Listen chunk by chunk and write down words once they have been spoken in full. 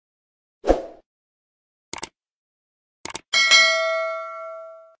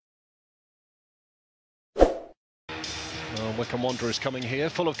Well, Wycombe Wanderers coming here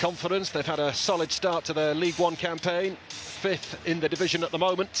full of confidence. They've had a solid start to their League One campaign, 5th in the division at the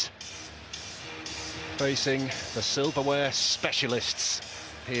moment, facing the silverware specialists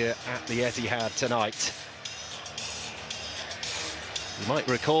here at the Etihad tonight. You might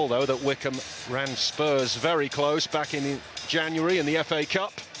recall, though, that Wycombe ran Spurs very close back in January in the FA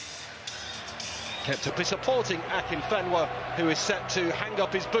Cup. Kept to be supporting Akinfenwa, who is set to hang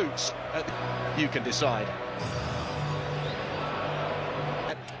up his boots. You can decide.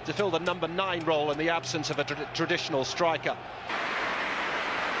 To fill the number 9 role in the absence of a traditional striker.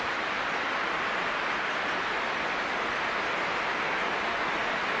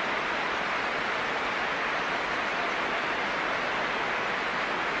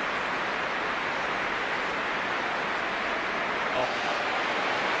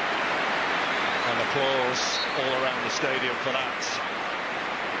 And applause all around the stadium for that.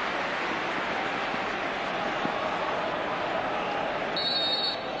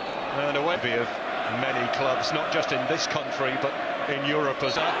 And a wave of many clubs, not just in this country, but in Europe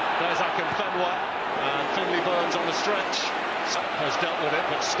as well. There's Akinfenwa, and Finley Burns on the stretch. Has dealt with it,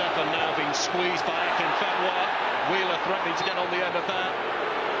 but Stefan now being squeezed by Akinfenwa. Wheeler threatening to get on the end of that,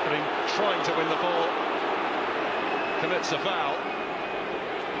 but trying to win the ball. Commits a foul.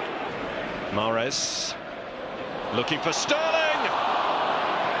 Mahrez looking for Sterling.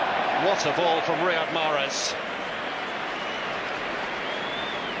 What a ball from Riyad Mahrez.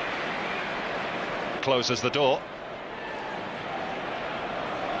 Closes the door.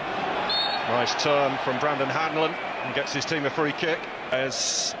 Nice turn from Brandon Hanlon and gets his team a free kick.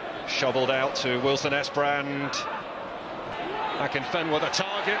 As shoveled out to Wilson Esbrand. Akinfenwa the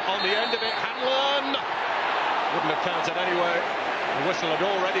target on the end of it. Hanlon wouldn't have counted anyway. The whistle had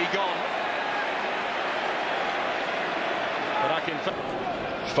already gone. But Akinfenwa.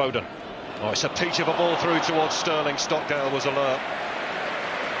 Foden. Oh, it's a peach of a ball through towards Sterling. Stockdale was alert.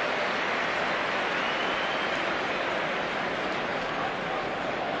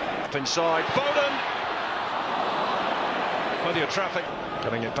 Inside, Foden! Plenty of traffic.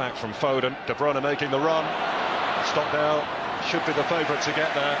 Getting it back from Foden. De Bruyne making the run. Stockdale should be the favourite to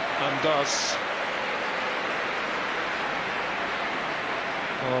get there, and does.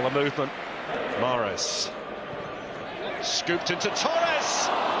 Oh, the movement. Mahrez. Scooped into Torres!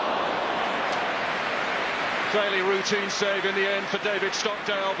 Fairly routine save in the end for David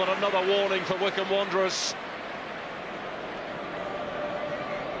Stockdale, but another warning for Wycombe Wanderers.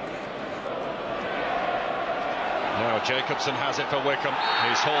 Now Jacobson has it for Wycombe.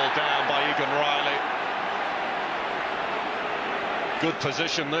 He's hauled down by Egan Riley. Good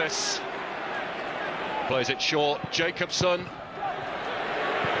position this. Plays it short. Jacobson.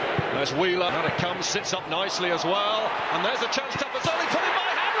 There's Wheeler. Out it comes, sits up nicely as well. And there's a chance to Mazzoli put in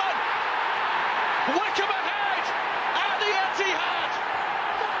by Hanlon. Wycombe ahead at the Etihad.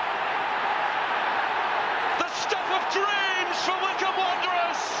 The stuff of dreams for Wycombe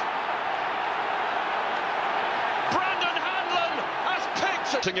Wanderers.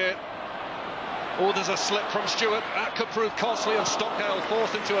 It. Oh, there's a slip from Stewart. That could prove costly, and Stockdale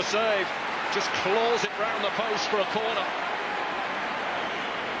forced into a save. Just claws it round the post for a corner.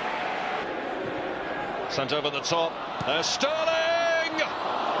 Sent over the top. There's Sterling!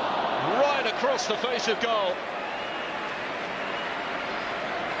 Right across the face of goal.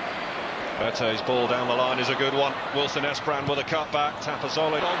 Bete's ball down the line is a good one. Wilson Esbrand with a cutback.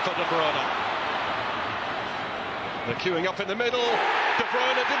 Tapazoli on for De Bruyne. They're queuing up in the middle. De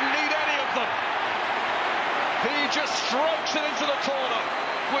Bruyne didn't need any of them. He just strokes it into the corner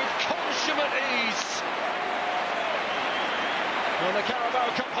with consummate ease. And the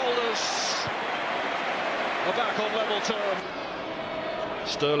Carabao Cup holders are back on level term.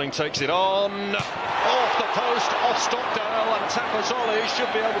 Sterling takes it on. Off the post, off Stockdale, and Tapazoli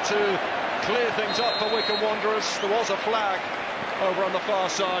should be able to clear things up for Wycombe Wanderers. There was a flag over on the far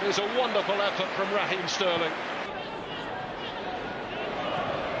side. It was a wonderful effort from Raheem Sterling.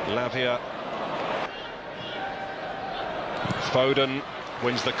 Lavia. Foden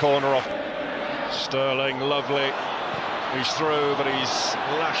wins the corner off Sterling. Lovely. He's through, but he's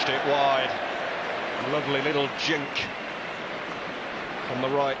lashed it wide. Lovely little jink from the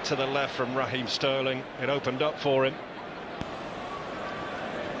right to the left from Raheem Sterling. It opened up for him.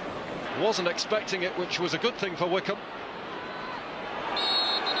 Wasn't expecting it, which was a good thing for Wycombe.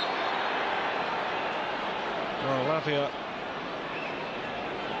 Oh, Lavia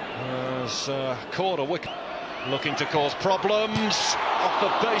has corner. Wycombe looking to cause problems off the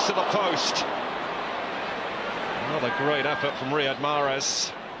base of the post. Another great effort from Riyad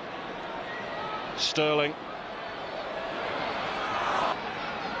Mahrez. Sterling.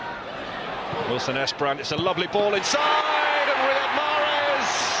 Wilson Esbrand, it's a lovely ball inside,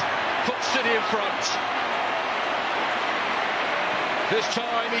 City in front. This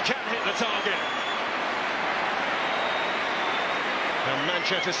time he can hit the target. And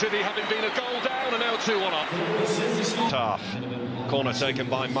Manchester City, having been a goal down, are now 2-1 up. Tough. Corner taken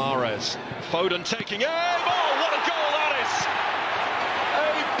by Mahrez. Foden taking aim. Oh, what a goal that is! A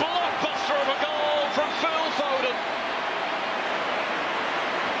blockbuster of a goal from Phil Foden.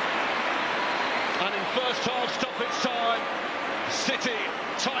 And in first half stoppage time, City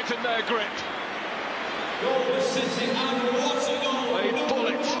tighten their grip. City, and what a goal! A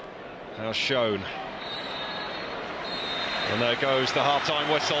bullet. Now shown. And there goes the half-time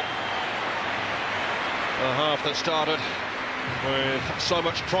whistle. A half that started with so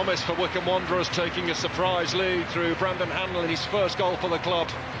much promise for Wycombe Wanderers, taking a surprise lead through Brandon Hanlon, his first goal for the club.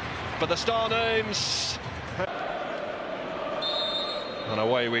 But the star names... And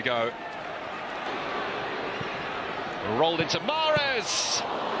away we go. Rolled into Mahrez.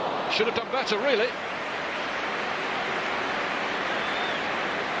 Should have done better, really.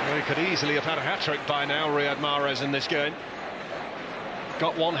 Well, he could easily have had a hat-trick by now, Riyad Mahrez, in this game.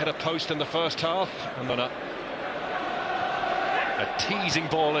 Got one, hit a post in the first half, and then a teasing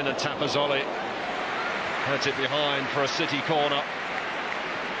ball in, and Tapazoli heads it behind for a City corner.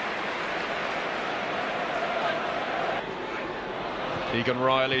 Egan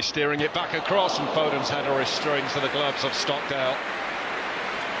Riley steering it back across, and Foden's header is straight into the gloves of Stockdale.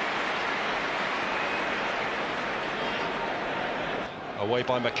 Away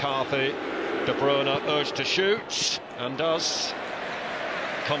by McCarthy. De Bruyne urged to shoot, and does.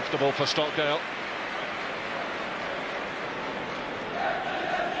 Comfortable for Stockdale.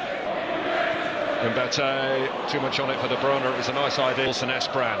 Mbete, too much on it for De Bruyne. It was a nice idea. Wilson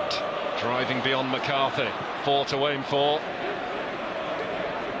Esbrand driving beyond McCarthy. 4 to aim for.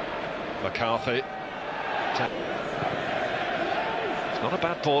 McCarthy. It's not a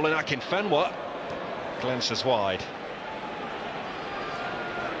bad ball in Akinfenwa. Glances wide.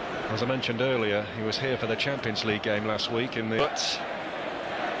 As I mentioned earlier, he was here for the Champions League game last week in the... But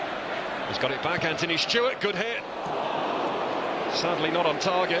he's got it back, Anthony Stewart, good hit. Sadly not on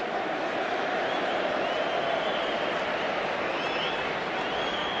target.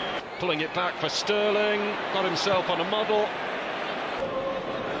 Pulling it back for Sterling, got himself on a muddle.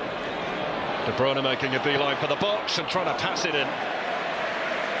 De Bruyne making a beeline for the box and trying to pass it in.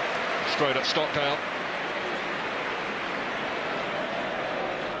 Straight at Stockdale.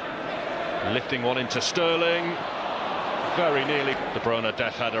 Lifting one into Sterling. Very nearly. De Bruyne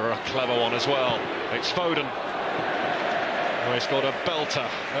death header, a clever one as well. It's Foden. Oh, he scored a belter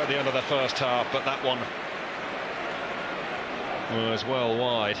at the end of the first half, but that one was well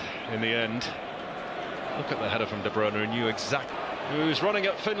wide in the end. Look at the header from De Bruyne, who knew exactly who's running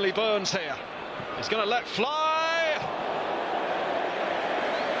at Finley Burns here. He's going to let fly.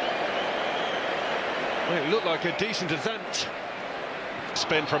 Well, it looked like a decent attempt.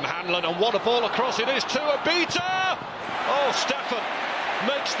 Spin from Hanlon, and what a ball across it is to Abita! Oh, Stefan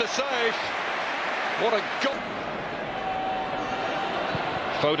makes the save. What a goal.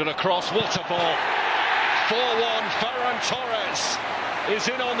 Foden across, what a ball. 4-1, Ferran Torres is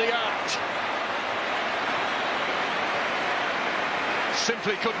in on the act.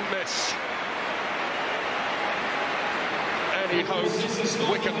 Simply couldn't miss. Any hope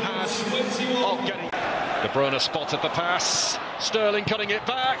Wycombe had of getting... De Bruyne spotted the pass. Sterling cutting it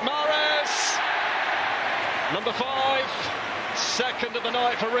back. Mahrez! Number 5. Second of the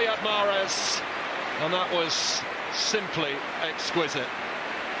night for Riyad Mahrez. And that was simply exquisite.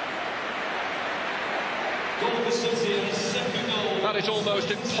 That is almost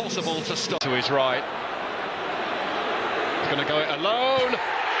impossible to stop. To his right. He's going to go it alone.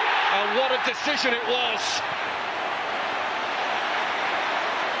 And what a decision it was.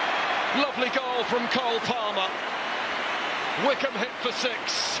 Lovely goal from Cole Palmer. Wycombe hit for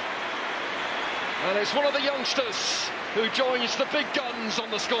 6. And it's one of the youngsters who joins the big guns on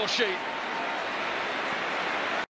the score sheet.